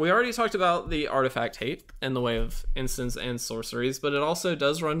we already talked about the artifact hate in the way of instants and sorceries, but it also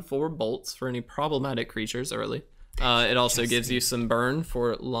does run 4 bolts for any problematic creatures early. It also gives you some burn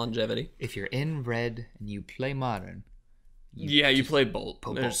for longevity. If you're in red and you play modern, you play bolt.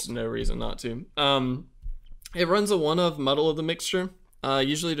 There's no reason not to. It runs a 1/of Muddle of the Mixture,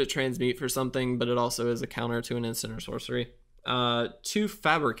 usually to transmute for something, but it also is a counter to an instant or sorcery. 2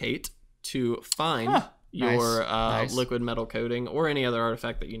 Fabricate to find your liquid metal coating or any other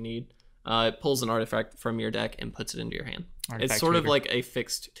artifact that you need. It pulls an artifact from your deck and puts it into your hand. It's sort of like a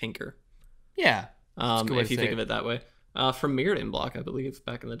fixed Tinker. Yeah. If you think of it that way. From Mirrodin block, I believe,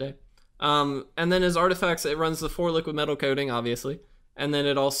 back in the day. And then as artifacts, it runs the 4 liquid metal coating, obviously. And then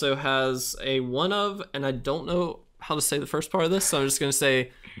it also has a 1/of, and I don't know how to say the first part of this, so I'm just going to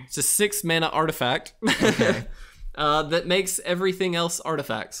say it's a 6 mana artifact that makes everything else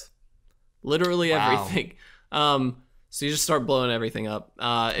artifacts. Literally everything. So you just start blowing everything up.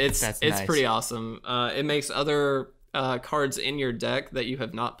 It's nice. Pretty awesome. It makes other cards in your deck that you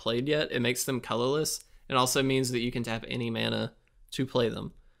have not played yet. It makes them colorless. It also means that you can tap any mana to play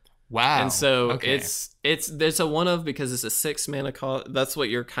them. Wow. And so it's a 1/of because it's a 6 mana cost. That's what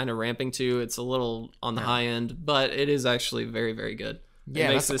you're kind of ramping to. It's a little on the high end, but it is actually very, very good. Yeah,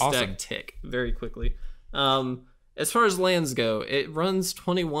 it makes this awesome. deck tick very quickly. As far as lands go, it runs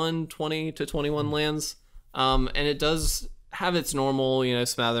 20 to 21 lands. And it does have its normal,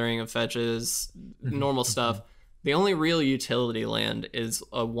 smattering of fetches, normal stuff. The only real utility land is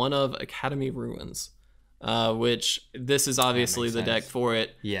a 1/of Academy Ruins, which this is obviously the deck for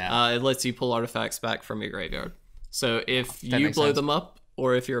it. Yeah. It lets you pull artifacts back from your graveyard. So if you blow them up,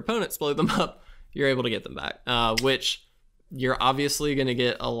 or if your opponents blow them up, you're able to get them back, which you're obviously going to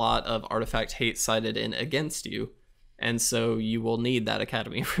get a lot of artifact hate sided in against you. And so you will need that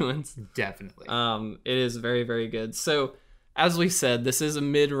Academy Ruins. Definitely. It is very, very good. So as we said, this is a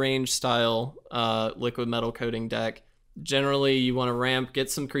mid-range style liquid metal coating deck. Generally, you want to ramp, get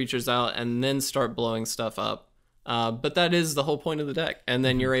some creatures out, and then start blowing stuff up. But that is the whole point of the deck. And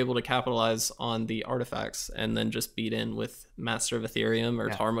then you're able to capitalize on the artifacts and then just beat in with Master of Ethereum or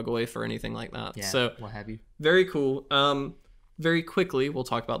Tarmogoyf or anything like that. Yeah, so what have you. Very cool. Very quickly, we'll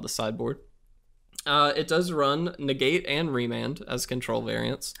talk about the sideboard. It does run Negate and Remand as control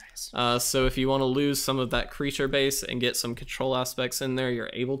variants. Nice. So if you want to lose some of that creature base and get some control aspects in there,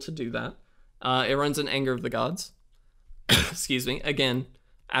 you're able to do that. It runs an Anger of the Gods. Excuse me. Again,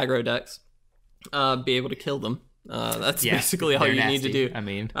 aggro decks. Be able to kill them. That's basically all you need to do. I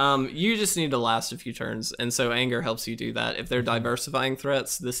mean, you just need to last a few turns, and so Anger helps you do that. If they're diversifying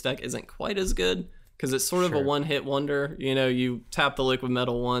threats, this deck isn't quite as good. Because it's sort of a one-hit wonder. You tap the liquid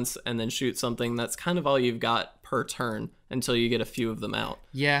metal once and then shoot something. That's kind of all you've got per turn until you get a few of them out.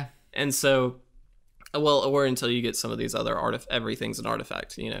 Yeah. And so, or until you get some of these other everything's an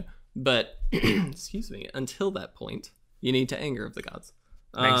artifact, But, excuse me, until that point, you need to Anger of the Gods.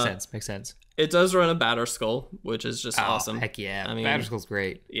 Makes sense. It does run a Batterskull, which is just awesome. Heck yeah. I mean, Batterskull's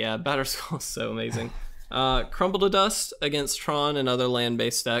great. Yeah, Batterskull is so amazing. Crumble to Dust against Tron and other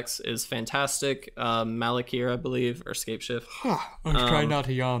land-based decks is fantastic. Malakir, I believe, or Scapeshift. I'm trying not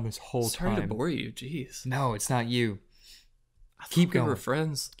to yawn this whole time. Sorry to bore you, jeez. No, it's not you. Keep We going. were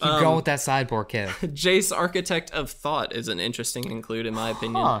friends. Keep going with that sideboard, Kev. Jace, Architect of Thought, is an interesting include in my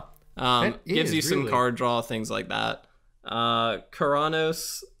opinion. That Gives is, you some really. card draw, things like that.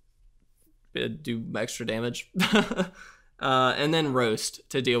 Karanos, do extra damage. And then Roast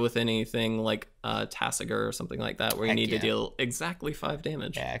to deal with anything like Tassiger or something like that, where you need to deal exactly 5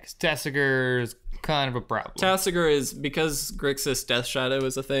 damage. Yeah, because Tassiger is kind of a problem. Tassiger is, because Grixis Death Shadow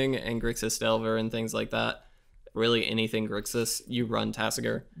is a thing, and Grixis Delver and things like that, really anything Grixis, you run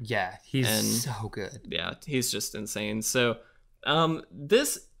Tassiger. Yeah, he's so good. Yeah, he's just insane. So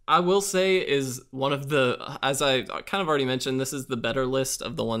this, I will say, is one of the, as I kind of already mentioned, this is the better list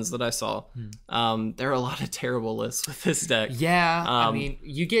of the ones that I saw. There are a lot of terrible lists with this deck. Yeah, I mean,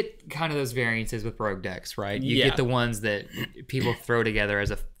 you get kind of those variances with rogue decks, right? You get the ones that people throw together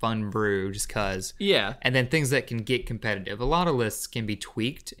as a fun brew just cause. Yeah. And then things that can get competitive. A lot of lists can be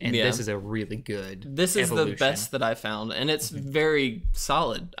tweaked, and this is a really good This is evolution. the best that I found, and it's very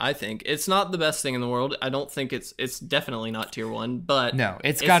solid, I think. It's not the best thing in the world. I don't think it's definitely not tier 1, but No,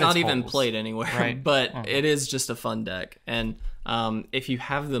 it's got not its even holes, played anywhere. right? But it is just a fun deck. And if you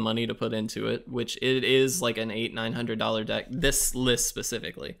have the money to put into it, which it is like an $800-900 deck, this list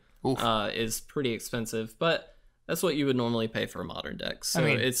specifically is pretty expensive, but that's what you would normally pay for a modern deck. So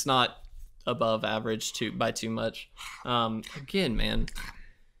it's not above average by too much. Again, man,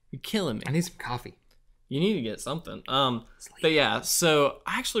 you're killing me. I need some coffee. You need to get something. But yeah, so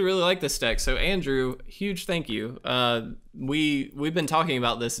I actually really like this deck. So Andrew, huge thank you. We've been talking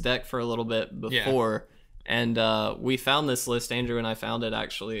about this deck for a little bit before, and we found this list. Andrew and I found it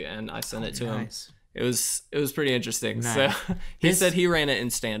actually, and I sent it to him. It was pretty interesting. Nice. So he said he ran it in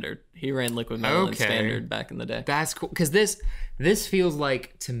standard. He ran Liquid Metal in standard back in the day. That's cool, because this feels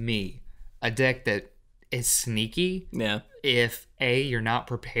like, to me, a deck that is sneaky. Yeah. If A, you're not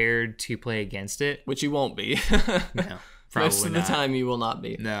prepared to play against it. Which you won't be. No. Most of the not. time you will not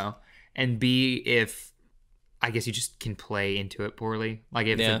be. No. And B, if I guess you just can play into it poorly. Like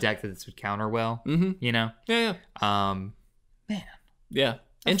if it's a deck that this would counter well. You know? Yeah. Man. Yeah.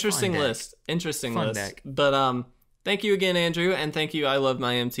 Interesting list. Interesting list. Deck. But thank you again, Andrew, and thank you, I Love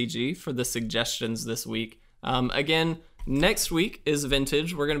My MTG, for the suggestions this week. Again, next week is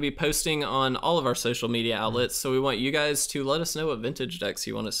Vintage. We're going to be posting on all of our social media outlets, so we want you guys to let us know what Vintage decks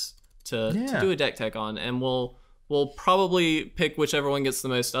you want us to do a deck tech on, and we'll probably pick whichever one gets the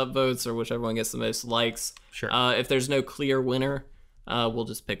most upvotes or whichever one gets the most likes. Sure. If there's no clear winner, we'll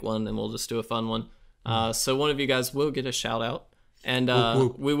just pick one and we'll just do a fun one. So one of you guys will get a shout out. And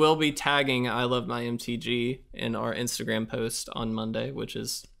we will be tagging I Love My MTG in our Instagram post on Monday, which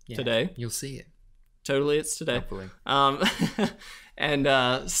is today. You'll see it. Totally, it's today. Hopefully.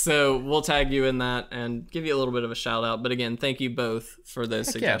 And so we'll tag you in that and give you a little bit of a shout out. But again, thank you both for those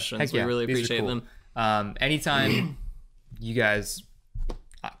suggestions. We really appreciate them. Anytime you guys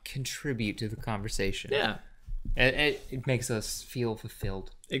contribute to the conversation. Yeah. It makes us feel fulfilled.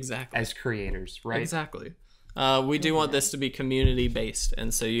 Exactly. As creators, right? Exactly. We do want this to be community based,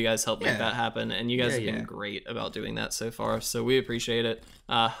 and so you guys help make that happen, and you guys have been great about doing that so far, so we appreciate it.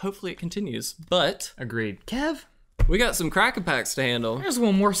 Hopefully it continues. But agreed. Kev, we got some Kraken packs to handle. There's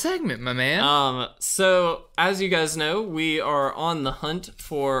one more segment, my man. So as you guys know, we are on the hunt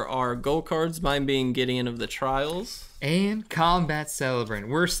for our gold cards, mine being Gideon of the Trials. And Combat Celebrant.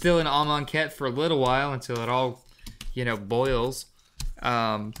 We're still in Amonkhet for a little while until it all, boils.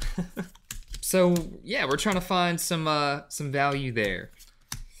 So yeah, we're trying to find some value there.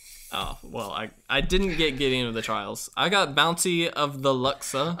 Oh well, I didn't get Gideon of the Trials. I got Bounty of the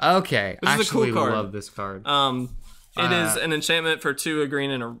Luxa. Okay, this is a cool card. Love this card. It is an enchantment for 2, a green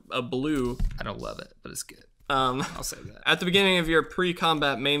and a blue. I don't love it, but it's good. I'll say that. At the beginning of your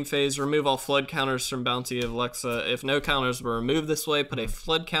pre-combat main phase, remove all flood counters from Bounty of Luxa. If no counters were removed this way, put a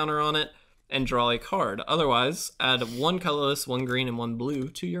flood counter on it and draw a card. Otherwise, add 1 colorless, 1 green, and 1 blue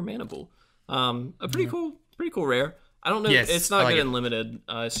to your mana pool. A pretty cool rare. I don't know. Yes, it's not good in limited.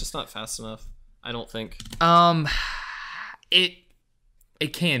 It's just not fast enough, I don't think.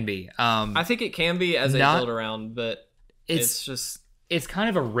 It can be. I think it can be as a build around, but it's kind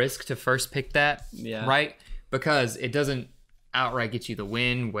of a risk to first pick that, right? Because it doesn't outright get you the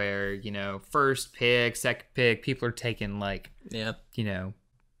win. Where first pick, second pick, people are taking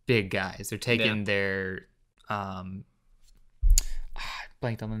big guys. They're taking their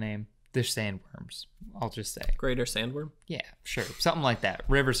blanked on the name. They're sandworms. I'll just say greater sandworm. Yeah, sure, something like that.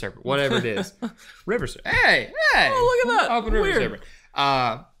 River serpent, whatever it is. River serpent. Hey! Oh, look at that. Open river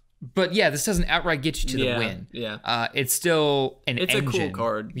serpent. But yeah, this doesn't outright get you to the win. Yeah. It's still an engine. It's a cool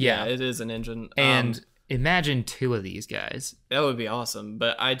card. Yeah, it is an engine. And imagine 2 of these guys. That would be awesome.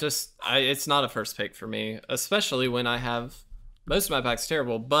 But it's not a first pick for me, especially when I have Most of my pack's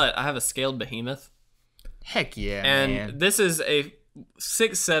terrible, but I have a scaled behemoth. Heck yeah, And man. this is a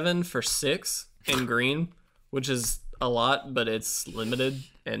 6/7 for 6 in green, which is a lot, but it's limited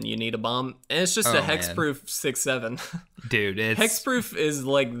and you need a bomb. And it's just a hexproof 6/7. Dude, it's Hexproof is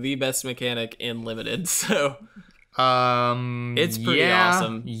like the best mechanic in limited, so it's pretty yeah,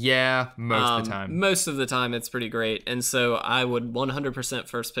 awesome. Yeah, most of the time. Most of the time it's pretty great. And so I would 100%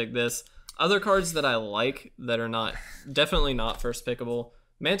 first pick this. Other cards that I like that are not definitely not first pickable.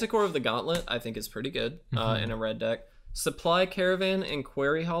 Manticore of the Gauntlet I think is pretty good in a red deck. Supply Caravan and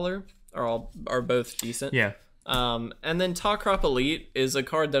Query Hauler are both decent. Yeah. And then Talkrop Elite is a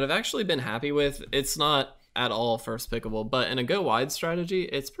card that I've actually been happy with. It's not at all first pickable, but in a go wide strategy,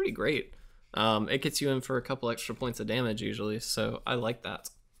 it's pretty great. It gets you in for a couple extra points of damage usually, so I like that.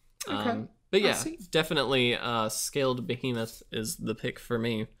 Okay. But yeah, definitely Scaled Behemoth is the pick for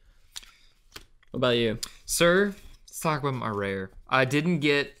me. What about you? Sir, let's talk about my rare. I didn't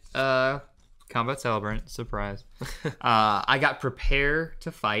get Combat Celebrant, surprise. I got Prepare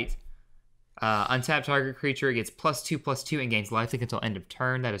to Fight. Untap target creature gets +2/+2 and gains lifelink until end of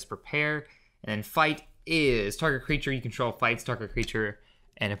turn. That is Prepare. And then Fight is target creature you control fights target creature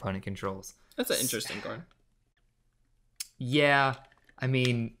and opponent controls. That's an interesting card. Yeah, I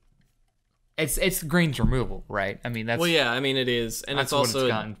mean, it's green's removal, right? I mean, that's well, yeah, I mean it is, and it's also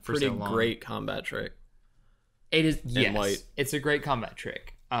a pretty so great combat trick. It is, yes, white. It's a great combat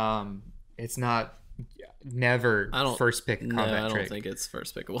trick. It's not never first pick combat trick. I don't think it's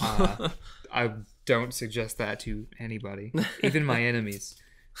first pickable. I don't suggest that to anybody, even my enemies.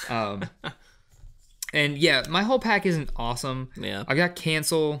 And yeah, my whole pack isn't awesome. Yeah, I got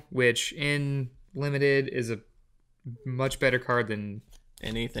Cancel, which in limited is a much better card than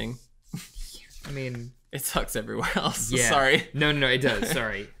anything. I mean, it sucks everywhere else. Yeah. Sorry. No, it does.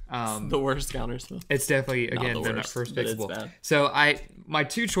 Sorry. The worst counterspell. It's definitely, again, they're not first pickable. So my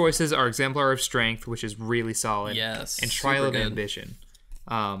two choices are Exemplar of Strength, which is really solid. Yes. And Trial of Ambition.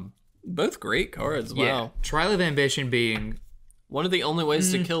 Both great cards. Wow. Yeah. Trial of Ambition being one of the only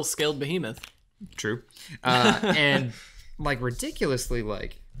ways to kill Scaled Behemoth. True. And like ridiculously,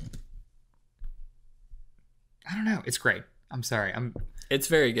 like, I don't know. It's great. I'm sorry. It's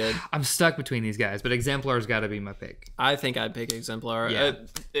very good. I'm stuck between these guys, but Exemplar's got to be my pick. I think I'd pick Exemplar. Yeah.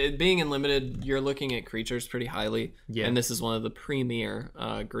 It being in limited, you're looking at creatures pretty highly. Yeah. And this is one of the premier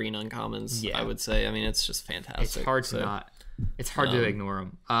green uncommons, I would say. I mean, it's just fantastic. It's hard to not. It's hard to ignore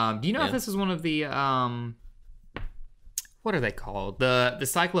them. Do you know if this is one of the what are they called? The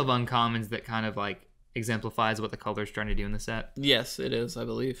cycle of uncommons that kind of like exemplifies what the color's trying to do in the set? Yes, it is, I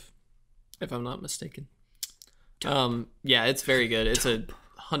believe, if I'm not mistaken. Yeah, it's very good. It's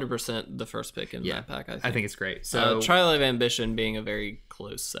 100% the first pick in that pack. I think it's great. So Trial of Ambition being a very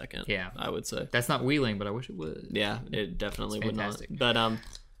close second. Yeah, I would say that's not wheeling, but I wish it would. Yeah, it definitely would not. But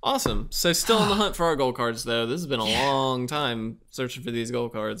awesome. So still on the hunt for our gold cards, though. This has been a long time searching for these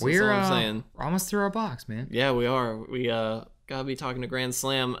gold cards. That's all I'm saying. We're almost through our box, man. Yeah, we are. We gotta be talking to Grand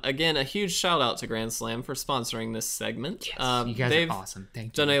Slam again. A huge shout out to Grand Slam for sponsoring this segment. Yes, you guys are awesome. Thank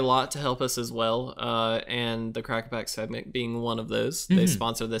you. Done a lot to help us as well, and the Crackback segment being one of those. They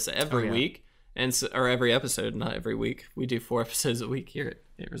sponsor this every week, or every episode, not every week. We do 4 episodes a week here at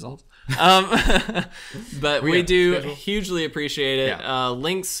It Results. But we do hugely appreciate it. Yeah.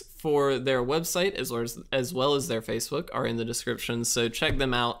 Links for their website as well as their Facebook are in the description, so check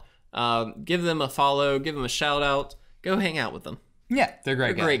them out. Give them a follow, give them a shout out. Go hang out with them. Yeah, they're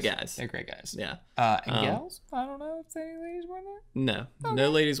great guys. Great guys. They're great guys. Yeah. And gals? I don't know if any ladies work there. No. Okay.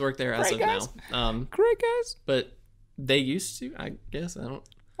 No ladies work there as of now. Great guys. But they used to, I guess. I don't.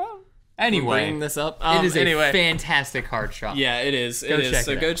 Oh. Anyway. Bringing this up. It is a fantastic card shop. Yeah, it is.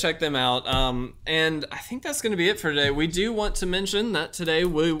 So go check them out. And I think that's going to be it for today. We do want to mention that today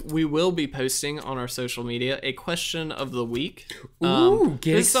we will be posting on our social media a question of the week. Ooh,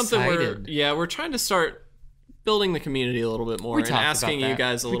 get this is excited. something we're trying to start building the community a little bit more and asking you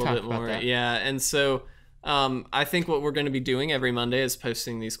guys a little bit more. Yeah, and so I think what we're going to be doing every Monday is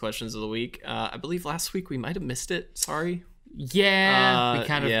posting these questions of the week. I believe last week we might have missed it. Sorry. Yeah, we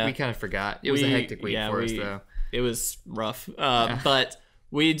kind of forgot. It was a hectic week for us, though. It was rough. But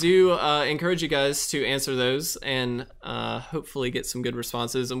we do encourage you guys to answer those and hopefully get some good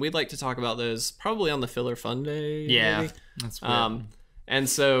responses. And we'd like to talk about those probably on the Filler Fun Day. Yeah, maybe. that's good. And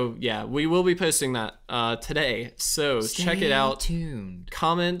so, yeah, we will be posting that today. So check it out. Stay tuned.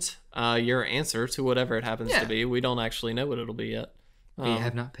 Comment your answer to whatever it happens to be. We don't actually know what it'll be yet. We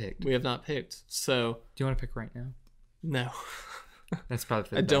have not picked. We have not picked. So, do you want to pick right now? No. That's probably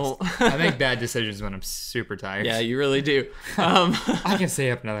for the I best. don't. I make bad decisions when I'm super tired. Yeah, you really do. I can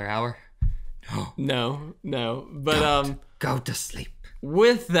stay up another hour. No. But Go to sleep.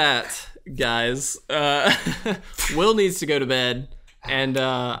 with that, guys, Will needs to go to bed, and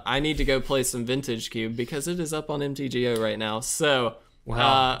I need to go play some Vintage Cube because it is up on MTGO right now. So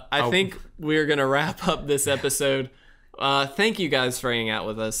I think we're gonna wrap up this episode. Thank you guys for hanging out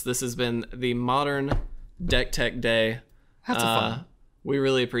with us. This has been the Modern Deck Tech Day. That's fun. We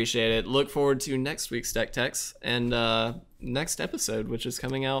really appreciate it. Look forward to next week's Deck Techs and next episode, which is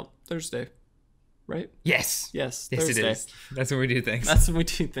coming out Thursday. Right? Yes, Thursday. it is. That's when we do things. That's when we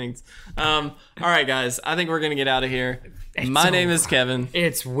do things. All right, guys. I think we're going to get out of here. My name is Kevin.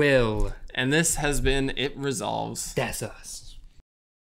 It's Will. And this has been It Resolves. That's us.